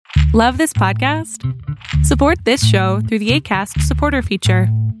Love this podcast? Support this show through the Acast supporter feature.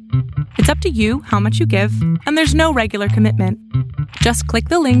 It's up to you how much you give, and there's no regular commitment. Just click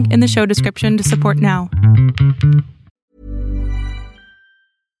the link in the show description to support now.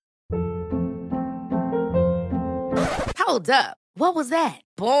 Hold up. What was that?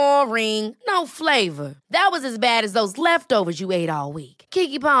 Boring. No flavor. That was as bad as those leftovers you ate all week.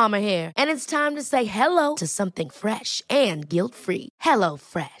 Keke Palmer here, and it's time to say hello to something fresh and guilt-free. Hello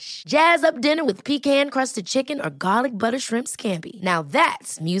Fresh. Jazz up dinner with pecan-crusted chicken or garlic butter shrimp scampi. Now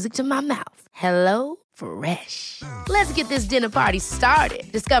that's music to my mouth. Hello Fresh. Let's get this dinner party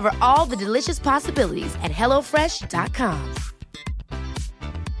started. Discover all the delicious possibilities at hellofresh.com.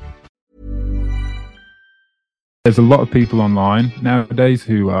 There's a lot of people online nowadays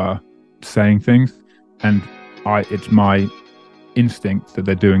who are saying things, and it's my instinct that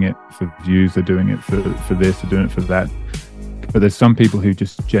they're doing it for views, they're doing it for this, they're doing it for that. But there's some people who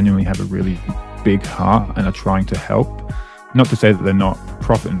just genuinely have a really big heart and are trying to help. Not to say that they're not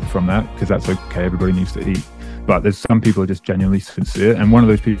profiting from that, because that's okay, everybody needs to eat. But there's some people who are just genuinely sincere. And one of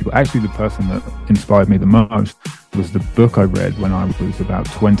those people, actually the person that inspired me the most, was the book I read when I was about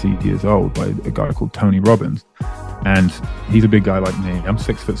 20 years old by a guy called Tony Robbins. And he's a big guy like me. I'm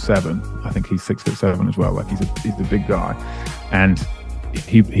 6'7". I think he's 6'7" as well. Like he's a big guy. And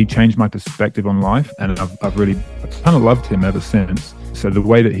he changed my perspective on life. And I've kind of loved him ever since. So the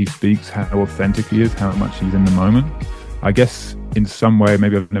way that he speaks, how authentic he is, how much he's in the moment, I guess in some way,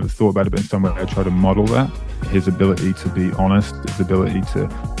 maybe I've never thought about it, but in some way I try to model that. His ability to be honest, his ability to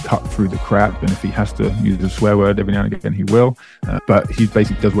cut through the crap, and if he has to use a swear word every now and again, he will. But he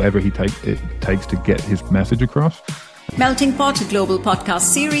basically does whatever it takes to get his message across. Melting Pot, a global podcast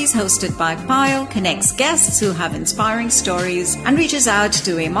series hosted by Pyle, connects guests who have inspiring stories and reaches out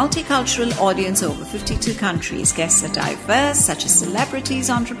to a multicultural audience over 52 countries. Guests are diverse, such as celebrities,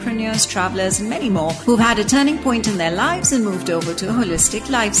 entrepreneurs, travelers, and many more who've had a turning point in their lives and moved over to a holistic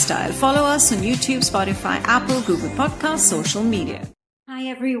lifestyle. Follow us on YouTube, Spotify, Apple, Google Podcasts, social media. Hi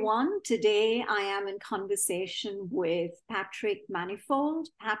everyone. Today I am in conversation with Patrick Manifold.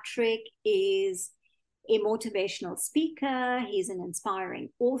 Patrick is a motivational speaker. He's an inspiring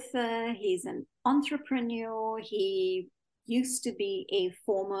author. He's an entrepreneur. He used to be a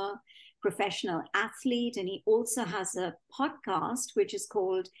former professional athlete, and he also has a podcast which is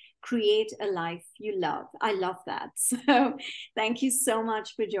called Create a Life You Love. I love that. So thank you so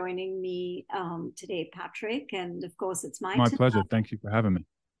much for joining me today, Patrick. And of course, it's my pleasure. Thank you for having me.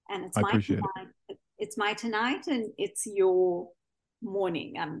 And I appreciate it. It's my tonight, and it's your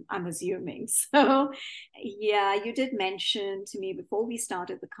morning, I'm assuming. So yeah, you did mention to me before we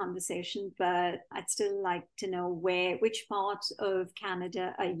started the conversation, but I'd still like to know which part of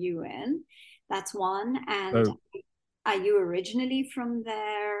Canada are you in? That's one. And are you originally from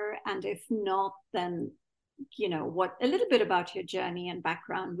there? And if not, then what a little bit about your journey and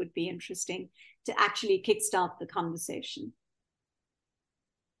background would be interesting to actually kickstart the conversation.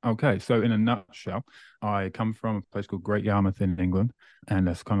 Okay, so in a nutshell, I come from a place called Great Yarmouth in England, and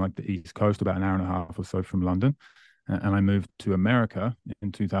that's kind of like the East Coast, about an hour and a half or so from London. And I moved to America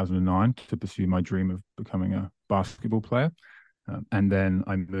in 2009 to pursue my dream of becoming a basketball player. And then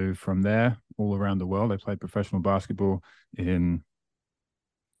I moved from there all around the world. I played professional basketball in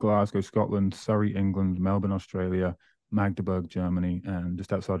Glasgow, Scotland, Surrey, England, Melbourne, Australia, Magdeburg, Germany, and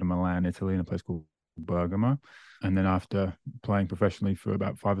just outside of Milan, Italy, in a place called Bergamo. And then after playing professionally for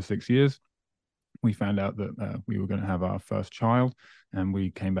about 5 or 6 years, we found out that we were going to have our first child, and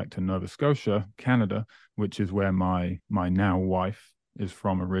we came back to Nova Scotia, Canada, which is where my now wife is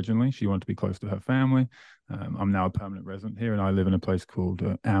from originally. She wanted to be close to her family. I'm now a permanent resident here, and I live in a place called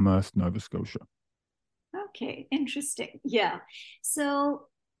Amherst, Nova Scotia. Okay, interesting. Yeah. So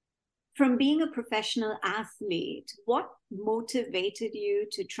from being a professional athlete, what motivated you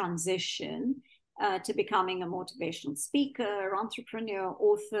to transition to becoming a motivational speaker, entrepreneur,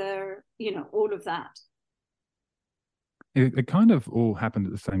 author, all of that? It kind of all happened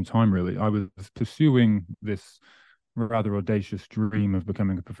at the same time, really. I was pursuing this rather audacious dream of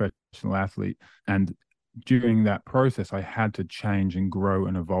becoming a professional athlete. And during that process, I had to change and grow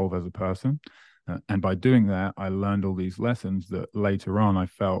and evolve as a person. And by doing that, I learned all these lessons that later on I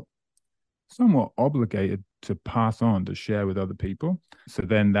felt somewhat obligated to pass on, to share with other people. So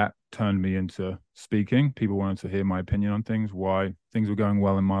then that turned me into speaking. People wanted to hear my opinion on things, why things were going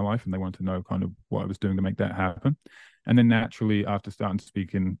well in my life, and they wanted to know kind of what I was doing to make that happen. And then naturally, after starting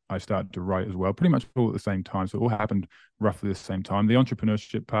speaking, I started to write as well, pretty much all at the same time. So it all happened roughly the same time. The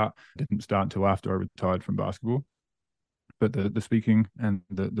entrepreneurship part didn't start until after I retired from basketball. But the speaking and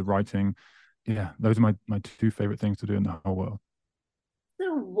the writing, yeah, those are my two favorite things to do in the whole world. So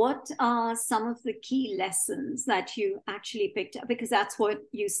So what are some of the key lessons that you actually picked up? Because that's what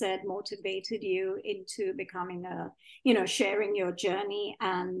you said motivated you into becoming sharing your journey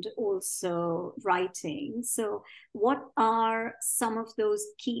and also writing. So what are some of those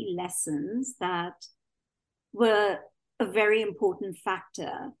key lessons that were a very important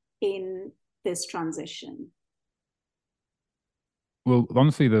factor in this transition? Well,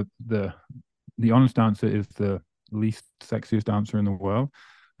 honestly, the honest answer is the least sexiest answer in the world,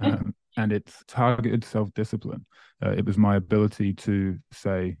 and it's targeted self-discipline. It was my ability to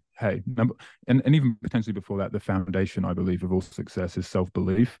say, hey, and even potentially before that, the foundation, I believe, of all success is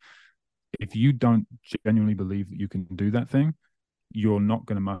self-belief. If you don't genuinely believe that you can do that thing, you're not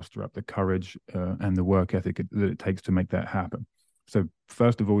going to muster up the courage and the work ethic that it takes to make that happen. So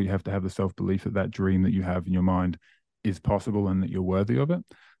first of all, you have to have the self-belief that that dream that you have in your mind is possible and that you're worthy of it.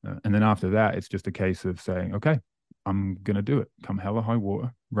 And then after that, it's just a case of saying, okay, I'm going to do it. Come hell or high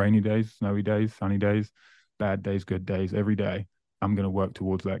water, rainy days, snowy days, sunny days, bad days, good days, every day. I'm going to work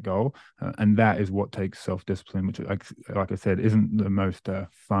towards that goal. And that is what takes self-discipline, which, like I said, isn't the most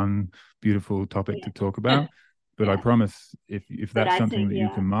fun, beautiful topic to talk about. But I promise if that's something that you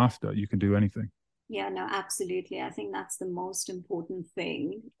can master, you can do anything. Yeah, no, absolutely. I think that's the most important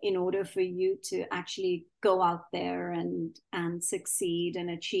thing in order for you to actually go out there and succeed and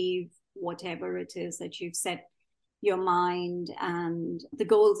achieve whatever it is that you've set your mind and the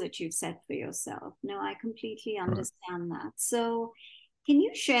goals that you've set for yourself. No, I completely understand that. So can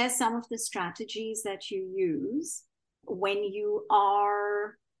you share some of the strategies that you use when you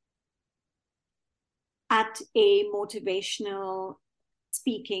are at a motivational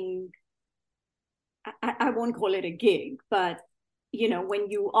speaking, I won't call it a gig, but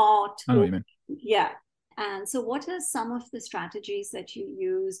when you are talking, I know what you mean. Yeah. And so what are some of the strategies that you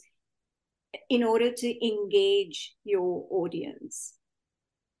use in order to engage your audience?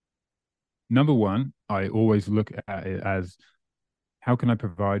 Number one, I always look at it as, how can I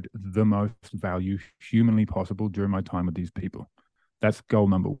provide the most value humanly possible during my time with these people? That's goal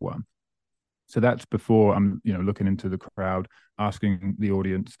number one. So that's before I'm, looking into the crowd, asking the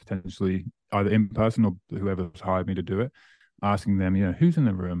audience potentially either in person or whoever's hired me to do it, asking them, who's in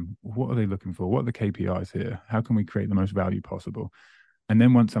the room? What are they looking for? What are the KPIs here? How can we create the most value possible? And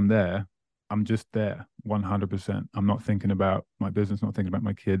then once I'm there, I'm just there 100%. I'm not thinking about my business, not thinking about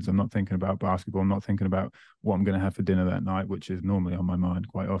my kids. I'm not thinking about basketball. I'm not thinking about what I'm going to have for dinner that night, which is normally on my mind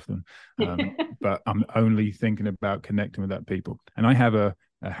quite often. But I'm only thinking about connecting with that people. And I have a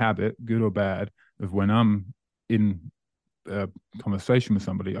habit, good or bad, of when I'm in a conversation with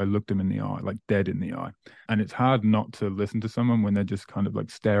somebody, I look them in the eye, like dead in the eye. And it's hard not to listen to someone when they're just kind of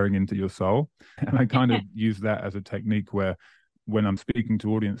like staring into your soul. And I kind of use that as a technique where when I'm speaking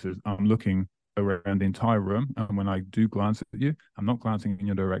to audiences, I'm looking around the entire room. And when I do glance at you, I'm not glancing in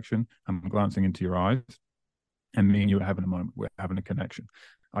your direction. I'm glancing into your eyes. And me and you are having a moment. We're having a connection.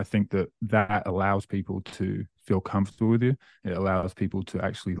 I think that allows people to feel comfortable with you. It allows people to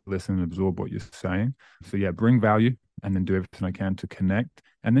actually listen and absorb what you're saying. So yeah, bring value and then do everything I can to connect.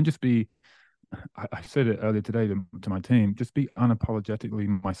 And then just be, I said it earlier today to my team, just be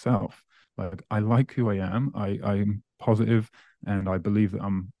unapologetically myself. Like, I like who I am. I'm positive, and I believe that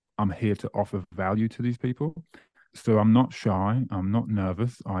I'm here to offer value to these people. So I'm not shy. I'm not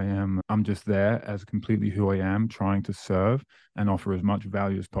nervous. I'm just there as completely who I am, trying to serve and offer as much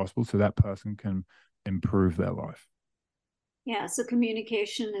value as possible so that person can improve their life. Yeah. So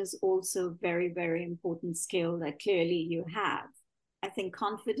communication is also a very, very important skill that clearly you have. I think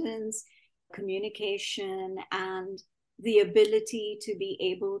confidence, communication, and the ability to be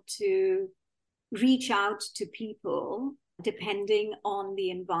able to reach out to people depending on the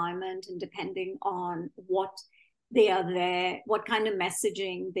environment and depending on what they are there, what kind of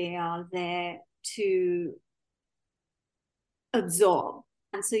messaging they are there to absorb.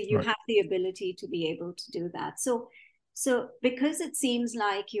 And so you have the ability to be able to do that. So because it seems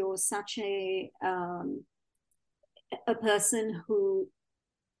like you're such a person who,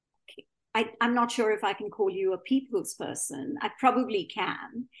 I'm not sure if I can call you a people's person. I probably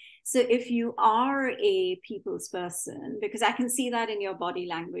can. So if you are a people's person, because I can see that in your body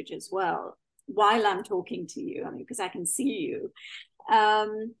language as well, while I'm talking to you, because I can see you. How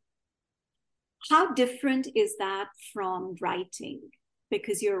different is that from writing?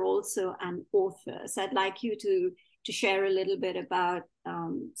 Because you're also an author. So I'd like you to share a little bit about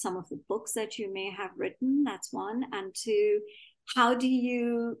some of the books that you may have written. That's one. And two, how do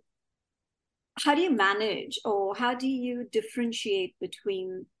you manage, or how do you differentiate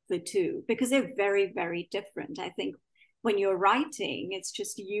between the two? Because they're very, very different. I think when you're writing, it's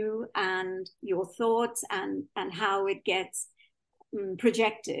just you and your thoughts and how it gets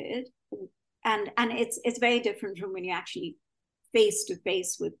projected, and it's very different from when you're actually face to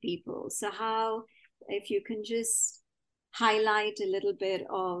face with people. So how, if you can just highlight a little bit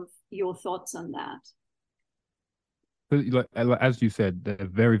of your thoughts on that. But as you said, they're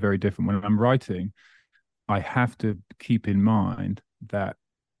very, very different. When I'm writing, I have to keep in mind that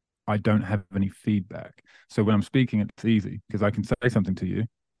I don't have any feedback. So when I'm speaking, it's easy because I can say something to you,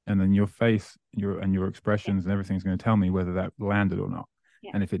 and then your face, your expressions and everything's going to tell me whether that landed or not.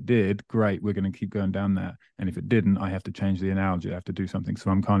 Yeah. And if it did, great, we're going to keep going down that. And if it didn't, I have to change the analogy. I have to do something.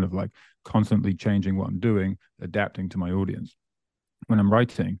 So I'm kind of like constantly changing what I'm doing, adapting to my audience. When I'm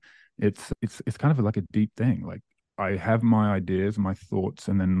writing, it's kind of like a deep thing. Like I have my ideas, my thoughts,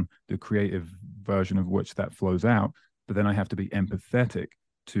 and then the creative version of which that flows out. But then I have to be empathetic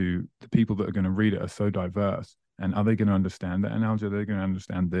to the people that are going to read it are so diverse. And are they going to understand that analogy? Are they going to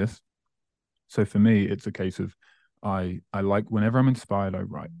understand this? So for me, it's a case of I like whenever I'm inspired, I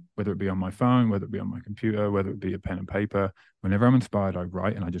write, whether it be on my phone, whether it be on my computer, whether it be a pen and paper. Whenever I'm inspired, I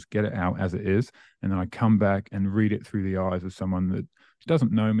write and I just get it out as it is. And then I come back and read it through the eyes of someone that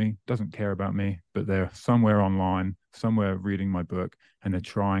doesn't know me, doesn't care about me, but they're somewhere online, somewhere reading my book, and they're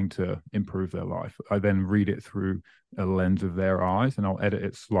trying to improve their life. I then read it through a lens of their eyes, and I'll edit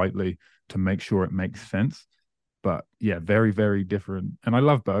it slightly to make sure it makes sense. But yeah, very, very different. And I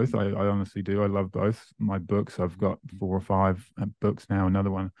love both. I honestly do. I love both my books. I've got 4 or 5 books now,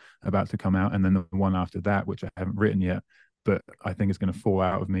 another one about to come out, and then the one after that, which I haven't written yet, but I think it's going to fall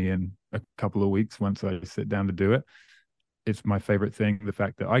out of me in a couple of weeks once I sit down to do it. It's my favorite thing. The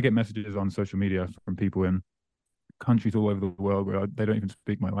fact that I get messages on social media from people in countries all over the world where they don't even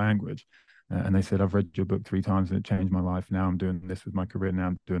speak my language. And they said, I've read your book 3 times and it changed my life. Now I'm doing this with my career. Now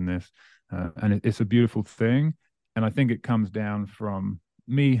I'm doing this. And it's a beautiful thing. And I think it comes down from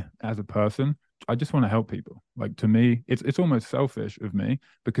me as a person. I just want to help people. Like to me, it's almost selfish of me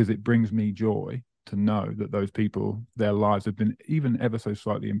because it brings me joy to know that those people, their lives have been even ever so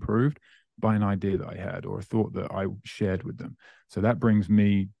slightly improved by an idea that I had or a thought that I shared with them. So that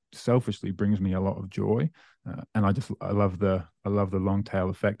selfishly brings me a lot of joy. And I love the long tail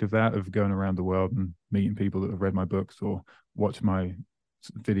effect of that, of going around the world and meeting people that have read my books or watch my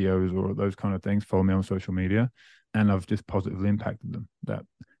videos or those kind of things, follow me on social media, and I've just positively impacted them.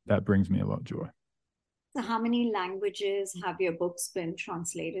 That brings me a lot of joy. So how many languages have your books been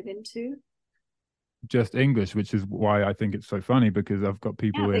translated into? Just English, which is why I think it's so funny, because I've got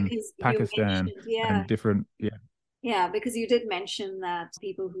people in Pakistan and different. Yeah, because you did mention that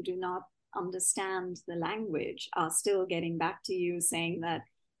people who do not understand the language are still getting back to you saying that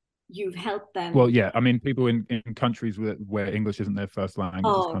you've helped them. Well, yeah, I mean, people in countries where English isn't their first language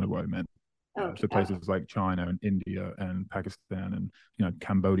is kind of what I meant. So places like China and India and Pakistan and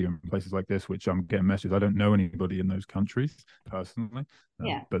Cambodia and places like this, which I'm getting messages. I don't know anybody in those countries personally,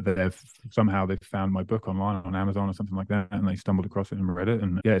 but they've found my book online on Amazon or something like that, and they stumbled across it and read it.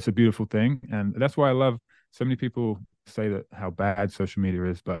 And yeah, it's a beautiful thing, and that's why I love. So many people say that how bad social media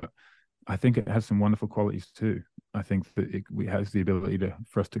is, but I think it has some wonderful qualities too. I think that it has the ability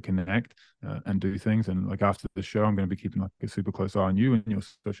for us to connect and do things. And like after the show, I'm going to be keeping like a super close eye on you and your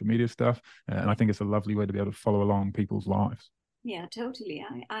social media stuff. And I think it's a lovely way to be able to follow along people's lives. Yeah, totally.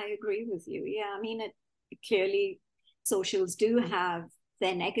 I agree with you. Yeah, I mean, it clearly socials do have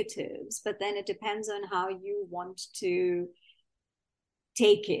their negatives, but then it depends on how you want to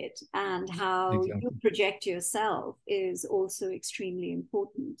take it, and how you project yourself is also extremely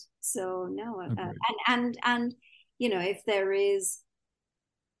important. So no, and if there is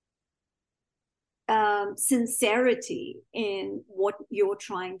sincerity in what you're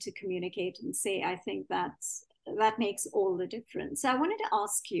trying to communicate and say, I think that makes all the difference. So I wanted to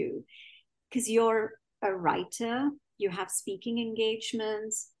ask you, because you're a writer, you have speaking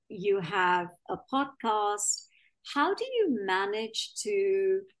engagements, you have a podcast. How do you manage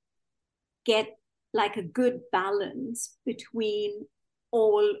to get like a good balance between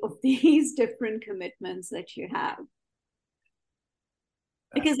all of these different commitments that you have?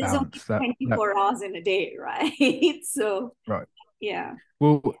 Because there's only 24 hours in a day, right? So, right. Yeah.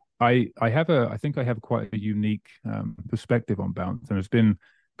 Well, I think I have quite a unique perspective on balance, and it's been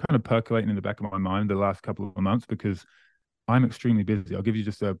kind of percolating in the back of my mind the last couple of months because I'm extremely busy. I'll give you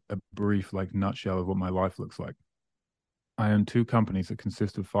just a brief nutshell of what my life looks like. I own 2 companies that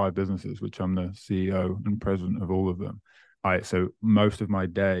consist of 5 businesses, which I'm the CEO and president of all of them. So most of my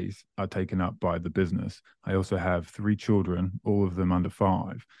days are taken up by the business. I also have 3 children, all of them under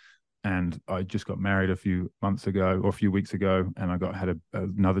 5. And I just got married a few weeks ago, and I had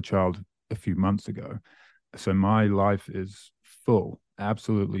another child a few months ago. So my life is full,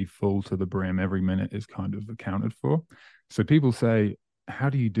 absolutely full to the brim. Every minute is kind of accounted for. So people say, how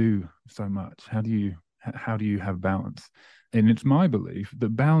do you do so much? How do you have balance? And it's my belief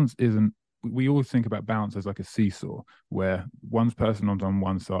that balance isn't, we always think about balance as like a seesaw where one person on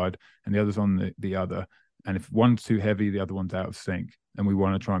one side and the other's on the other. And if one's too heavy, the other one's out of sync. And we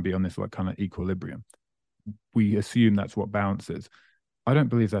want to try and be on this like kind of equilibrium. We assume that's what balance is. I don't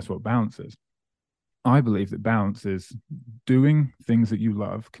believe that's what balance is. I believe that balance is doing things that you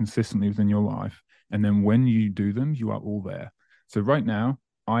love consistently within your life. And then when you do them, you are all there. So right now,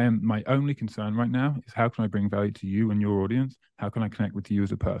 my only concern right now is how can I bring value to you and your audience? How can I connect with you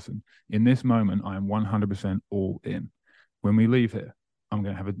as a person? In this moment, I am 100% all in. When we leave here, I'm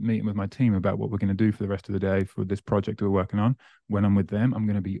going to have a meeting with my team about what we're going to do for the rest of the day for this project we're working on. When I'm with them, I'm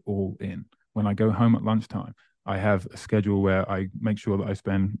going to be all in. When I go home at lunchtime, I have a schedule where I make sure that I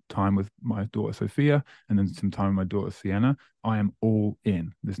spend time with my daughter, Sophia, and then some time with my daughter, Sienna. I am all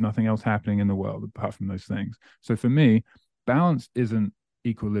in. There's nothing else happening in the world apart from those things. So for me, balance isn't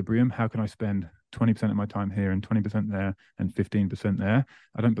equilibrium. How can I spend 20% of my time here and 20% there and 15% there?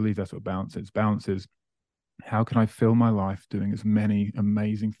 I don't believe that's what balance is. Balance is how can I fill my life doing as many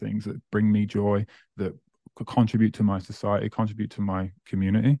amazing things that bring me joy, that contribute to my society, contribute to my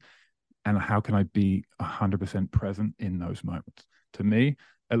community, and how can I be 100% present in those moments? To me,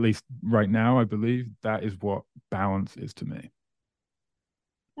 at least right now, I believe that is what balance is to me.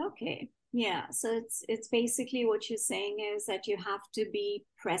 Okay. Yeah. So it's basically what you're saying is that you have to be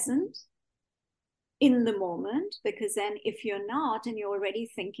present in the moment, because then if you're not and you're already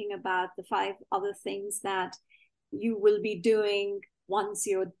thinking about the 5 other things that you will be doing once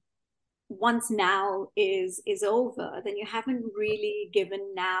now is over, then you haven't really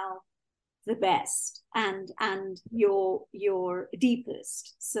given now the best and your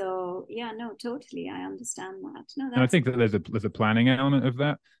deepest. So yeah, no, totally, I understand that. No, that's... And I think that there's a planning element of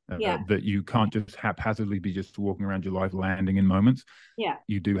that, that you can't just haphazardly be just walking around your life landing in moments. Yeah,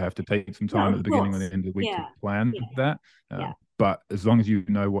 you do have to take some time at the beginning and the end of the week to plan that. But as long as you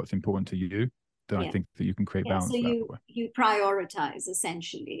know what's important to you, then I think that you can create balance. So you prioritize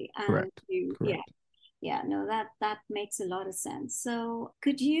essentially, and Correct. No, that makes a lot of sense. So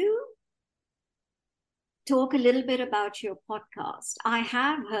could you talk a little bit about your podcast? I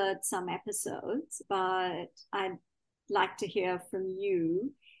have heard some episodes, but I'd like to hear from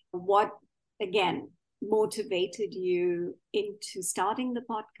you what, again, motivated you into starting the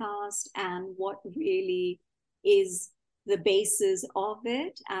podcast and what really is the basis of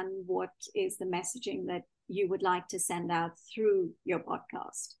it and what is the messaging that you would like to send out through your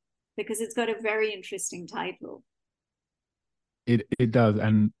podcast, because it's got a very interesting title. It does,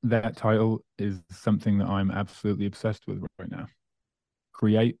 and that title is something that I'm absolutely obsessed with right now.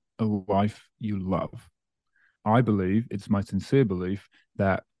 Create a life you love. I believe, it's my sincere belief,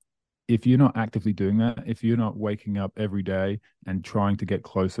 that if you're not actively doing that, if you're not waking up every day and trying to get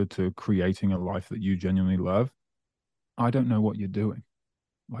closer to creating a life that you genuinely love, I don't know what you're doing.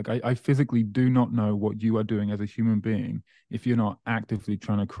 Like I physically do not know what you are doing as a human being if you're not actively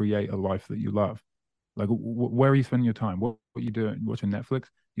trying to create a life that you love. Like, where are you spending your time? What are you doing? Watching Netflix?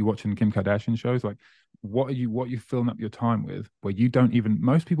 You watching Kim Kardashian shows? Like, what are you filling up your time with? Where you don't even,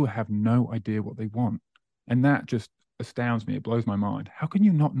 most people have no idea what they want, and that just astounds me. It blows my mind. How can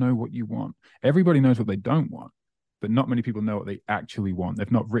you not know what you want? Everybody knows what they don't want, but not many people know what they actually want.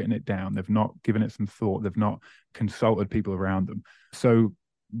 They've not written it down. They've not given it some thought. They've not consulted people around them. So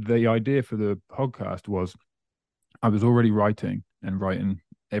the idea for the podcast was, I was already writing.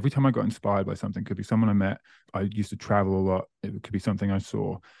 Every time I got inspired by something, could be someone I met. I used to travel a lot. It could be something I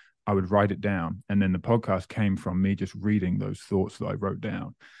saw. I would write it down. And then the podcast came from me just reading those thoughts that I wrote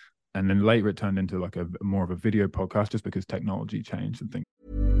down. And then later it turned into like a more of a video podcast, just because technology changed and things.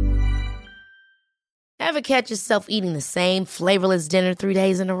 Ever catch yourself eating the same flavorless dinner 3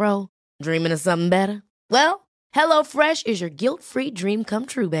 days in a row? Dreaming of something better? Well, HelloFresh is your guilt-free dream come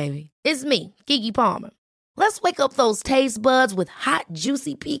true, baby. It's me, Keke Palmer. Let's wake up those taste buds with hot,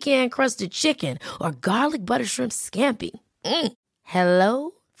 juicy pecan-crusted chicken or garlic butter shrimp scampi.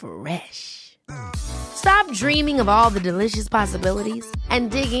 Hello Fresh. Stop dreaming of all the delicious possibilities and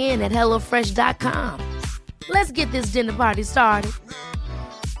dig in at HelloFresh.com. Let's get this dinner party started.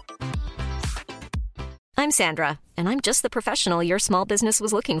 I'm Sandra, and I'm just the professional your small business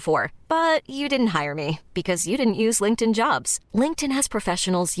was looking for. But you didn't hire me because you didn't use LinkedIn Jobs. LinkedIn has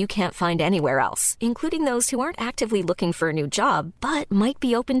professionals you can't find anywhere else, including those who aren't actively looking for a new job, but might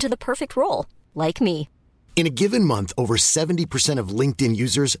be open to the perfect role, like me. In a given month, over 70% of LinkedIn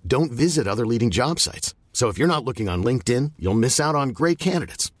users don't visit other leading job sites. So if you're not looking on LinkedIn, you'll miss out on great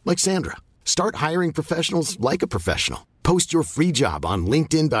candidates like Sandra. Start hiring professionals like a professional. Post your free job on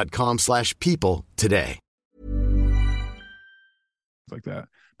linkedin.com/people today. like that.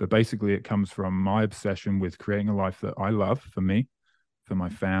 But basically, it comes from my obsession with creating a life that I love for me, for my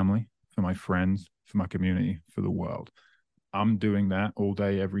family, for my friends, for my community, for the world. I'm doing that all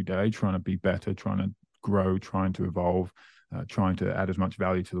day, every day, trying to be better, trying to grow, trying to evolve, trying to add as much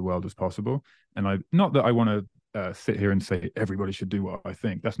value to the world as possible. And not that I want to sit here and say everybody should do what I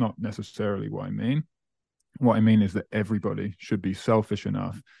think. That's not necessarily what I mean. What I mean is that everybody should be selfish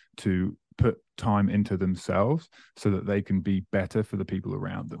enough to put time into themselves so that they can be better for the people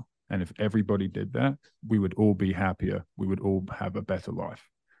around them. And if everybody did that, we would all be happier. We would all have a better life.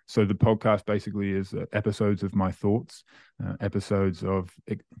 So the podcast basically is episodes of my thoughts, episodes of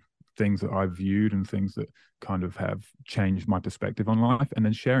things that I've viewed and things that kind of have changed my perspective on life, and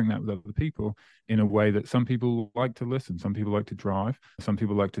then sharing that with other people in a way that some people like to listen, some people like to drive, some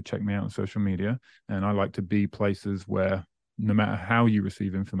people like to check me out on social media, and I like to be places where no matter how you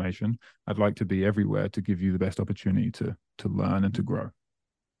receive information, I'd like to be everywhere to give you the best opportunity to learn and to grow.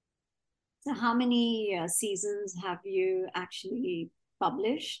 So how many seasons have you actually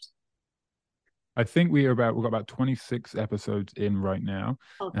published? I think we've got about 26 episodes in right now.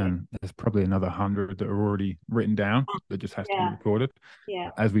 Okay. And there's probably another 100 that are already written down that just has to be recorded. Yeah.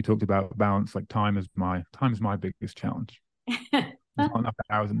 As we talked about balance, like time is my biggest challenge. There's not enough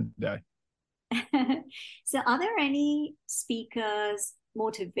hours in the day. So are there any speakers,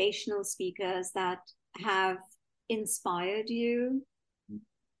 motivational speakers, that have inspired you?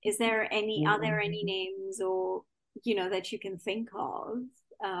 Are there any names or, that you can think of?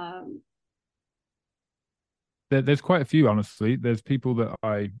 There's quite a few, honestly. There's people that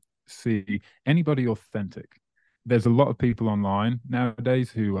I see, anybody authentic. There's a lot of people online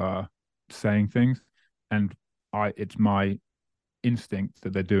nowadays who are saying things, and it's my instinct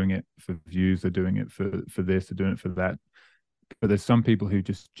that they're doing it for views, they're doing it for this, they're doing it for that. But there's some people who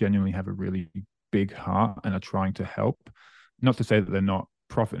just genuinely have a really big heart and are trying to help. Not to say that they're not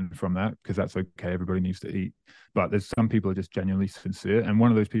profiting from that, because that's okay, everybody needs to eat, but there's some people who are just genuinely sincere. And one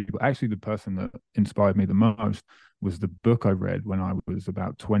of those people, actually the person that inspired me the most, was the book I read when I was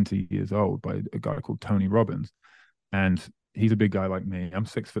about 20 years old by a guy called Tony Robbins. And he's a big guy like me. I'm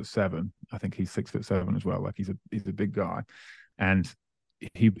 6'7". I think he's 6'7" as well. Like he's a big guy. And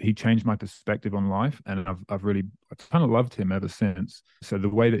he changed my perspective on life, and I've kind of loved him ever since. So the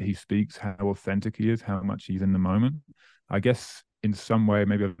way that he speaks, how authentic he is, how much he's in the moment, I guess in some way,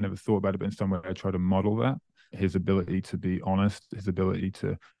 maybe I've never thought about it, but in some way I try to model that. His ability to be honest, his ability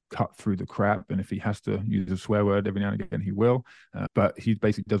to cut through the crap, and if he has to use a swear word every now and again, he will. But he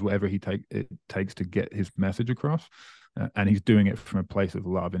basically does whatever it takes to get his message across. And he's doing it from a place of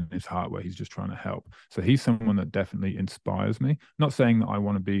love in his heart where he's just trying to help. So he's someone that definitely inspires me. Not saying that I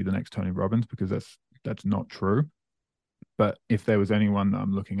want to be the next Tony Robbins, because that's not true. But if there was anyone that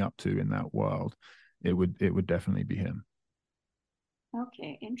I'm looking up to in that world, it would definitely be him.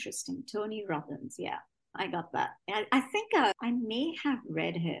 Okay, interesting. Tony Robbins. Yeah, I got that. I think I may have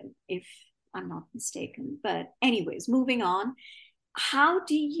read him, if I'm not mistaken. But anyways, moving on.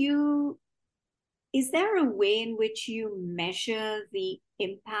 Is there a way in which you measure the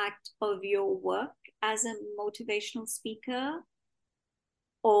impact of your work as a motivational speaker,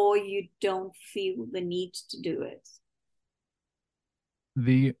 or you don't feel the need to do it?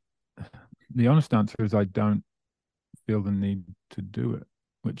 The honest answer is I don't feel the need to do it,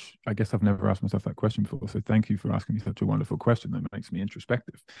 which I guess I've never asked myself that question before. So thank you for asking me such a wonderful question that makes me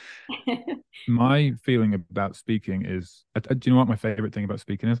introspective. My feeling about speaking is, do you know what my favorite thing about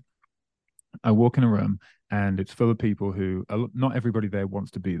speaking is? I walk in a room and it's full of people who not everybody there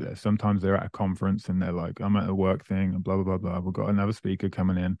wants to be there. Sometimes they're at a conference and they're like, I'm at a work thing and blah, blah, blah, blah. We've got another speaker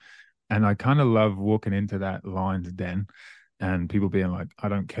coming in. And I kind of love walking into that lion's den and people being like, I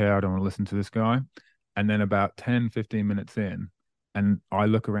don't care. I don't want to listen to this guy. And then about 10, 15 minutes in, and I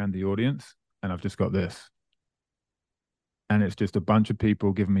look around the audience and I've just got this. And it's just a bunch of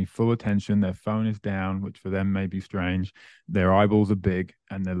people giving me full attention. Their phone is down, which for them may be strange. Their eyeballs are big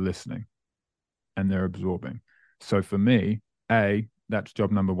and they're listening. And they're absorbing. So for me, that's job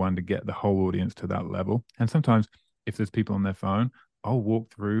number one, to get the whole audience to that level. And sometimes if there's people on their phone, I'll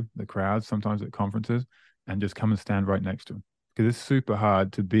walk through the crowd, sometimes at conferences, and just come and stand right next to them. Because it's super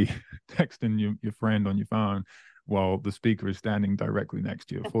hard to be texting your friend on your phone while the speaker is standing directly next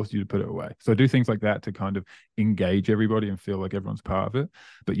to you. It forces you to put it away. So I do things like that to kind of engage everybody and feel like everyone's part of it.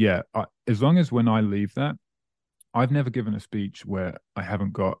 But yeah, as long as when I leave that, I've never given a speech where I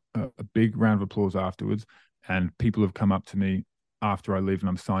haven't got a big round of applause afterwards, and people have come up to me after I leave and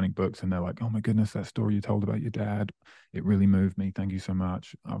I'm signing books and they're like, oh my goodness, that story you told about your dad, it really moved me. Thank you so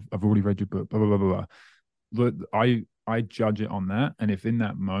much. I've already read your book, blah, blah, blah, blah. Look, I I judge it on that. And if in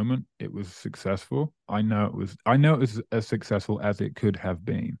that moment it was successful, I know it was as successful as it could have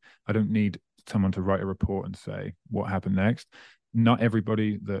been. I don't need someone to write a report and say what happened next. Not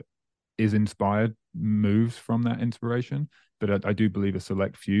everybody that is inspired moves from that inspiration, but I do believe a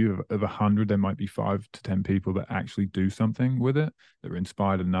select few of 100, there might be 5 to 10 people that actually do something with it, that are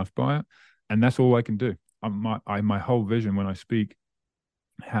inspired enough by it. And that's all I can do. My whole vision when I speak,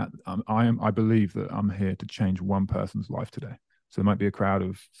 I believe that I'm here to change one person's life today. So it might be a crowd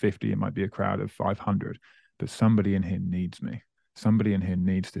of 50, it might be a crowd of 500, but somebody in here needs me. Somebody in here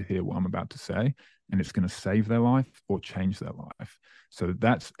needs to hear what I'm about to say, and it's going to save their life or change their life. So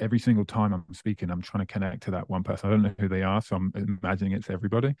that's every single time I'm speaking, I'm trying to connect to that one person. I don't know who they are, so I'm imagining it's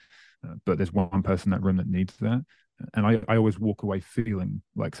everybody, but there's one person in that room that needs that. And I always walk away feeling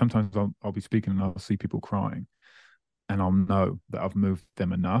like sometimes I'll be speaking and I'll see people crying, and I'll know that I've moved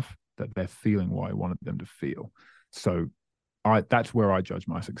them enough that they're feeling what I wanted them to feel. So that's where I judge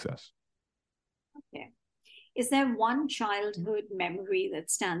my success. Okay. Is there one childhood memory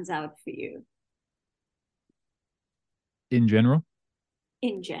that stands out for you? In general?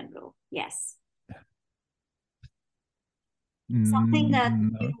 In general, yes. Something that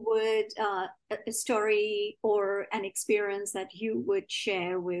you would, a story or an experience that you would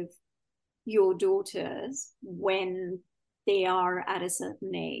share with your daughters when they are at a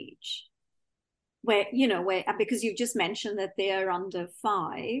certain age, where because you've just mentioned that they are under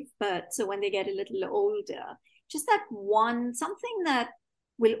 5, but so when they get a little older, just that one, something that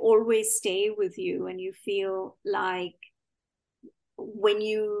will always stay with you and you feel like when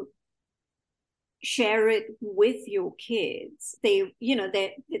you share it with your kids, they'll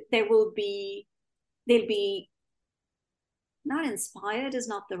be not inspired is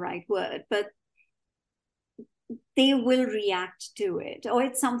not the right word, but they will react to it, or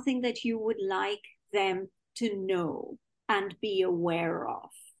it's something that you would like them to know and be aware of?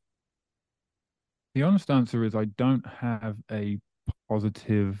 The honest answer is I don't have a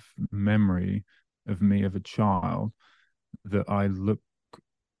positive memory of me as a child that I look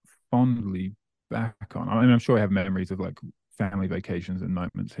fondly back on. I mean, I'm sure I have memories of like family vacations and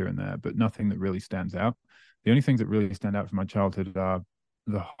moments here and there, but nothing that really stands out. The only things that really stand out from my childhood are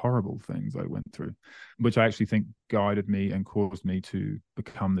the horrible things I went through, which I actually think guided me and caused me to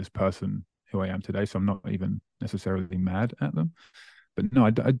become this person who I am today. So I'm not even necessarily mad at them. But no, I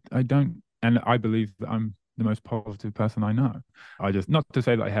don't. And I believe that I'm the most positive person I know. I just, not to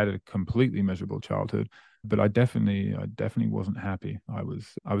say that I had a completely miserable childhood, but I definitely wasn't happy. I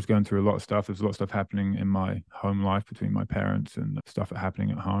was going through a lot of stuff. There's a lot of stuff happening in my home life between my parents and stuff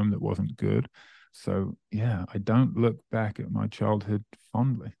happening at home that wasn't good. So yeah, I don't look back at my childhood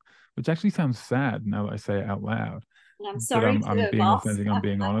fondly, which actually sounds sad now that I say it out loud. And I'm sorry I'm being authentic. I'm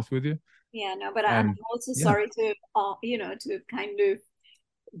being honest with you. Yeah, no, but I'm also sorry to, to kind of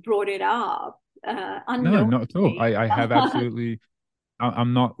brought it up No, not at all. unknowingly. I have absolutely.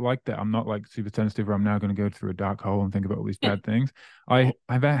 I'm not like that. I'm not like super sensitive where I'm now going to go through a dark hole and think about all these bad things. I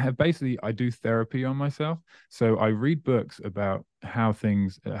have basically, I do therapy on myself. So I read books about how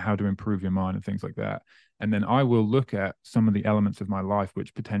to improve your mind and things like that. And then I will look at some of the elements of my life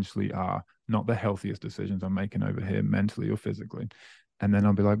which potentially are not the healthiest decisions I'm making over here mentally or physically. And then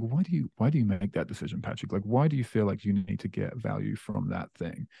I'll be like, why do you make that decision, Patrick? Like, why do you feel like you need to get value from that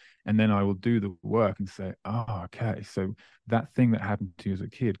thing? And then I will do the work and say, oh, okay, so that thing that happened to you as a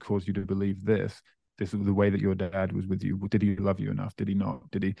kid caused you to believe this. This is the way that your dad was with you. Did he love you enough? Did he not?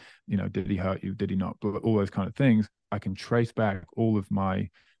 Did he hurt you? Did he not? All those kind of things. I can trace back all of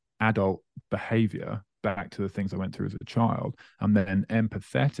my adult behavior back to the things I went through as a child. I'm then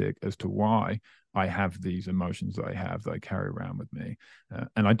empathetic as to why I have these emotions that I have that I carry around with me,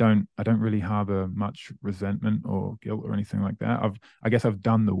 and I don't really harbor much resentment or guilt or anything like that. I guess I've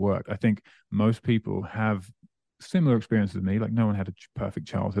done the work. I think most people have similar experiences with me. Like no one had a perfect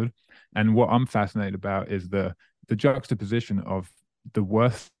childhood, and what I'm fascinated about is the juxtaposition of the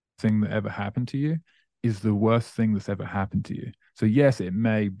worst thing that ever happened to you is the worst thing that's ever happened to you. So yes, it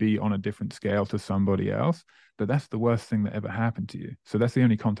may be on a different scale to somebody else, but that's the worst thing that ever happened to you. So that's the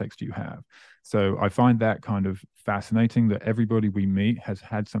only context you have. So I find that kind of fascinating that everybody we meet has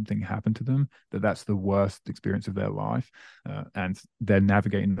had something happen to them, that's the worst experience of their life. And they're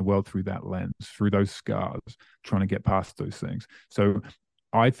navigating the world through that lens, through those scars, trying to get past those things. So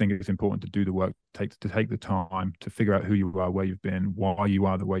I think it's important to do the work, to take the time to figure out who you are, where you've been, why you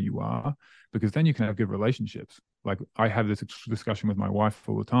are the way you are, because then you can have good relationships. Like I have this discussion with my wife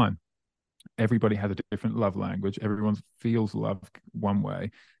all the time. Everybody has a different love language. Everyone feels love one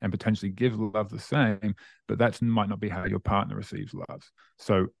way and potentially gives love the same, but that might not be how your partner receives love.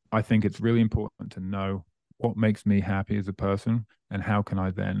 So I think it's really important to know what makes me happy as a person, and how can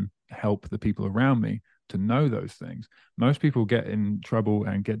I then help the people around me to know those things. Most people get in trouble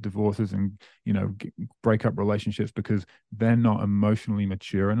and get divorces and, break up relationships because they're not emotionally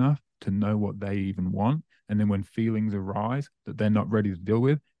mature enough to know what they even want. And then when feelings arise that they're not ready to deal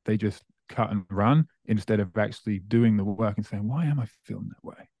with, they just cut and run instead of actually doing the work and saying, why am I feeling that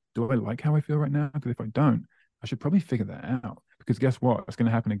way? Do I like how I feel right now? Because if I don't, I should probably figure that out. Because guess what? It's going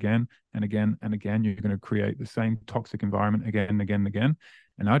to happen again and again and again. You're going to create the same toxic environment again and again and again.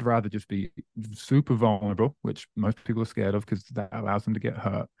 And I'd rather just be super vulnerable, which most people are scared of because that allows them to get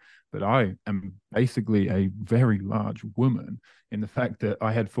hurt. But I am basically a very large woman in the fact that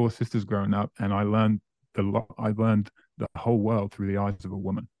I had 4 sisters growing up, and I learned the whole world through the eyes of a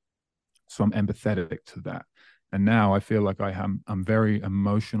woman. So I'm empathetic to that. And now I feel like I'm very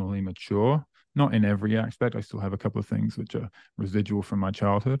emotionally mature, not in every aspect. I still have a couple of things which are residual from my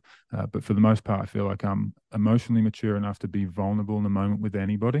childhood. But for the most part, I feel like I'm emotionally mature enough to be vulnerable in the moment with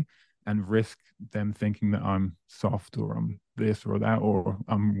anybody and risk them thinking that I'm soft or I'm this or that, or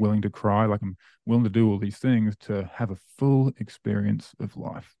I'm willing to cry. Like I'm willing to do all these things to have a full experience of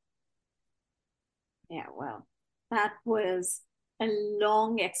life. Yeah, well, that was a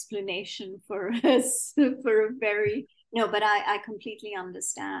long explanation for us for a very no, but I completely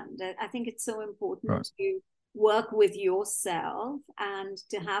understand. I think it's so important to work with yourself and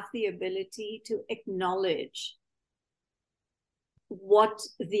to have the ability to acknowledge what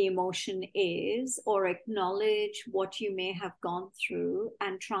the emotion is, or acknowledge what you may have gone through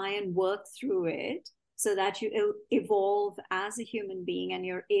and try and work through it so that you evolve as a human being, and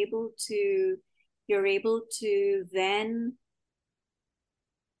you're able to then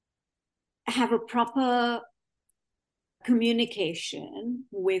have a proper communication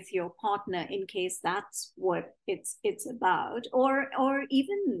with your partner in case that's what it's about, or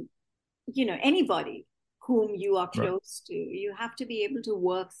even anybody whom you are close to. You have to be able to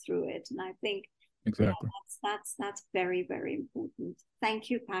work through it, and I think exactly that's very, very important. Thank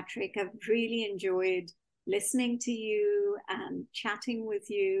you, Patrick. I've really enjoyed listening to you and chatting with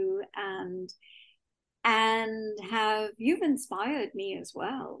you, and you've inspired me as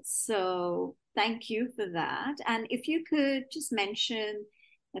well. So thank you for that. And if you could just mention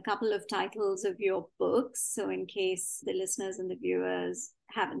a couple of titles of your books, so in case the listeners and the viewers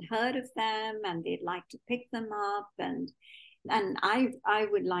haven't heard of them and they'd like to pick them up, and I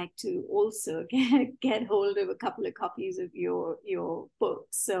would like to also get hold of a couple of copies of your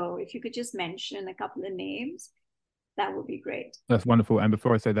books. So if you could just mention a couple of names, that would be great. That's wonderful. And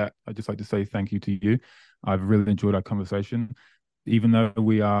before I say that, I'd just like to say thank you to you. I've really enjoyed our conversation. Even though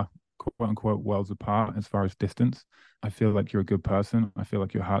we are quote unquote worlds apart as far as distance, I feel like you're a good person. I feel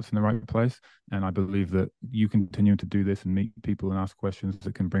like your heart's in the right place. And I believe that you continue to do this and meet people and ask questions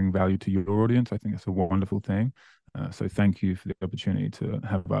that can bring value to your audience. I think it's a wonderful thing. So thank you for the opportunity to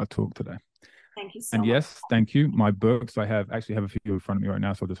have our talk today. Thank you so much. And yes, thank you. My books, I actually have a few in front of me right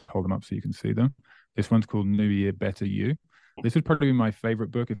now, so I'll just hold them up so you can see them. This one's called New Year, Better You. This would probably be my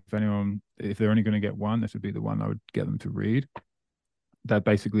favorite book. If they're only going to get one, this would be the one I would get them to read. That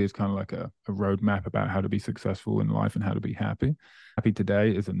basically is kind of like a roadmap about how to be successful in life and how to be happy. Happy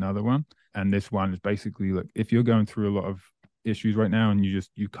Today is another one. And this one is basically like, if you're going through a lot of issues right now and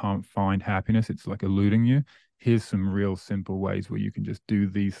you can't find happiness, it's like eluding you. Here's some real simple ways where you can just do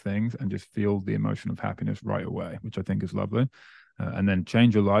these things and just feel the emotion of happiness right away, which I think is lovely. And then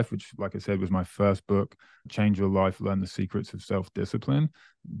Change Your Life, which, like I said, was my first book. Change Your Life, Learn the Secrets of Self-Discipline.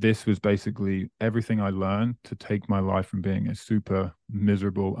 This was basically everything I learned to take my life from being a super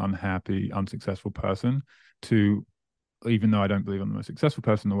miserable, unhappy, unsuccessful person to, even though I don't believe I'm the most successful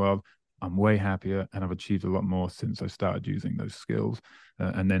person in the world, I'm way happier and I've achieved a lot more since I started using those skills.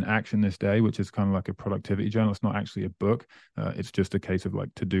 And then Action This Day, which is kind of like a productivity journal. It's not actually a book. It's just a case of like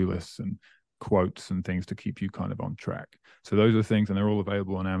to-do lists and quotes and things to keep you kind of on track. So those are things, and they're all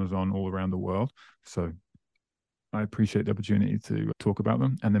available on Amazon all around the world. So I appreciate the opportunity to talk about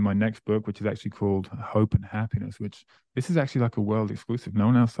them. And then my next book, which is actually called Hope and Happiness, which this is actually like a world exclusive. No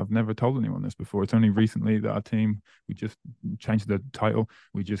one else, I've never told anyone this before. It's only recently that our team, we just changed the title.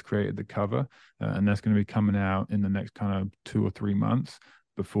 We just created the cover, and that's going to be coming out in the next kind of 2 or 3 months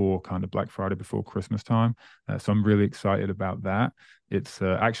before kind of Black Friday, before Christmas time. So I'm really excited about that. It's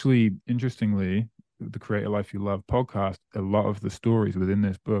actually, interestingly, the Create a Life You Love podcast, a lot of the stories within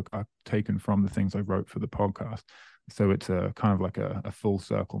this book are taken from the things I wrote for the podcast. So it's a kind of like a full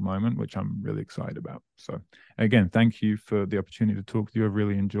circle moment, which I'm really excited about. So again, thank you for the opportunity to talk to you. I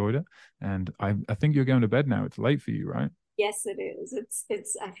really enjoyed it. And I think you're going to bed now. It's late for you, right? Yes, it is.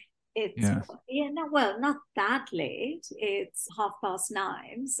 It's yes. Yeah, no, well, not that late. It's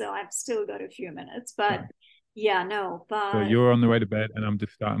 9:30, so I've still got a few minutes, but Yeah, no, So but you're on the way to bed, and I'm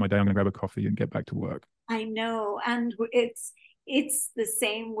just starting my day. I'm going to grab a coffee and get back to work. I know, and it's the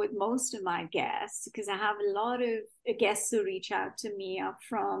same with most of my guests, because I have a lot of guests who reach out to me are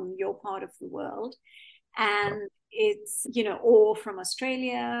from your part of the world, and it's, or from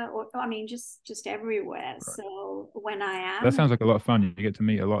Australia, or I mean, just everywhere. Right. So when I That am, sounds like a lot of fun. You get to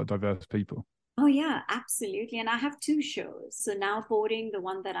meet a lot of diverse people. oh yeah, absolutely. And I have two shows. So Now Boarding, the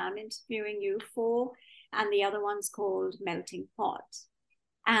one that I'm interviewing you for, and the other one's called Melting Pot.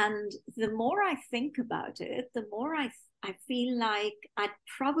 And the more I think about it, the more I feel like I'd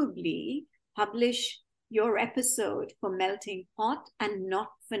probably publish your episode for Melting Pot and not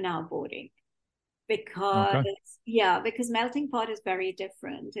for Now Boarding. Because, Okay. because Melting Pot is very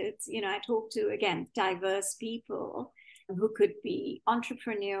different. It's, I talk to, again, diverse people who could be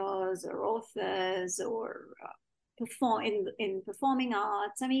entrepreneurs or authors or perform in performing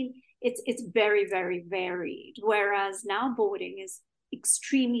arts. I mean, it's very, very varied. Whereas Now Boarding is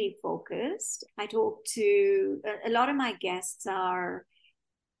extremely focused. I talk to a lot of my guests are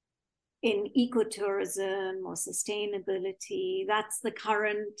in ecotourism or sustainability. That's the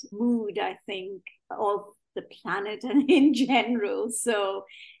current mood, I think, of the planet and in general. So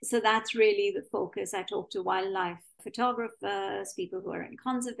that's really the focus. I talk to wildlife photographers, people who are in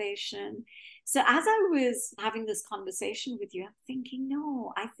conservation. So as I was having this conversation with you, I'm thinking,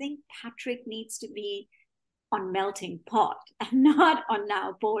 no, I think Patrick needs to be on Melting Pot and not on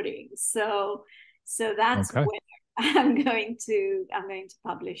Now Boarding. So that's Okay. where I'm going to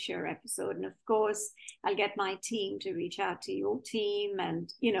publish your episode. And of course, I'll get my team to reach out to your team,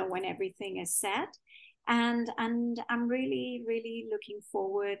 and when everything is set. And I'm really, really looking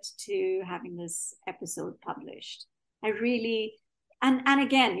forward to having this episode published. I really, and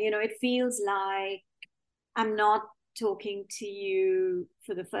again, it feels like I'm not talking to you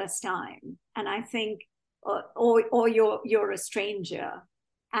for the first time. And I think, or you're a stranger.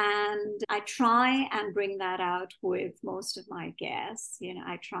 And I try and bring that out with most of my guests.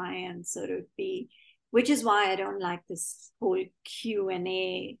 I try and sort of be, which is why I don't like this whole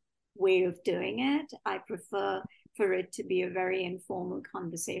Q&A way of doing it. I prefer for it to be a very informal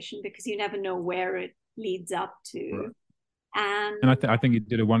conversation, because you never know where it leads up to. Right. And I think you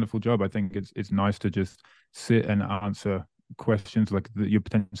did a wonderful job. I think it's nice to just sit and answer questions like that you're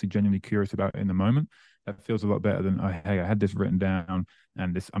potentially genuinely curious about in the moment. That feels a lot better than, hey, I had this written down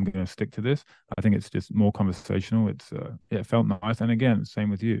and this, I'm going to stick to this. I think it's just more conversational. It felt nice. And again,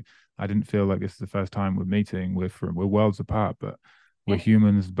 same with you. I didn't feel like this is the first time we're meeting. We're worlds apart, but we're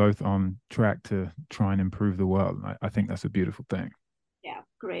humans both on track to try and improve the world. And I think that's a beautiful thing. Yeah,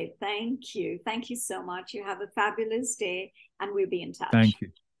 great. Thank you. Thank you so much. You have a fabulous day, and we'll be in touch. Thank you.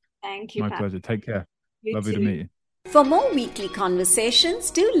 Thank you. My pleasure. Take care. Lovely too. to meet you. For more weekly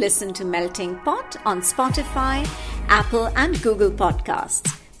conversations, do listen to Melting Pot on Spotify, Apple, and Google Podcasts.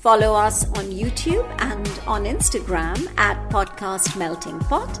 Follow us on YouTube and on Instagram at Podcast Melting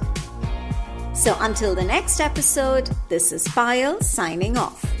Pot. So until the next episode, this is Payal signing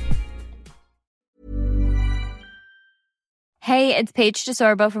off. Hey, it's Paige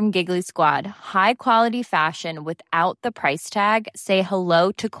DeSorbo from Giggly Squad. High quality fashion without the price tag. Say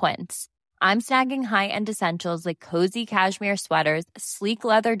hello to Quince. I'm snagging high-end essentials like cozy cashmere sweaters, sleek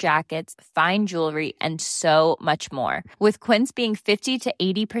leather jackets, fine jewelry, and so much more. With Quince being 50 to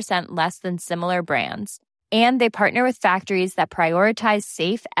 80% less than similar brands. And they partner with factories that prioritize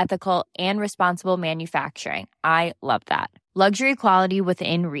safe, ethical, and responsible manufacturing. I love that. Luxury quality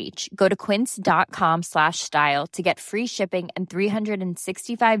within reach. Go to quince.com/style to get free shipping and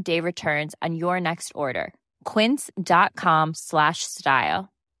 365-day returns on your next order.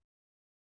 Quince.com/style.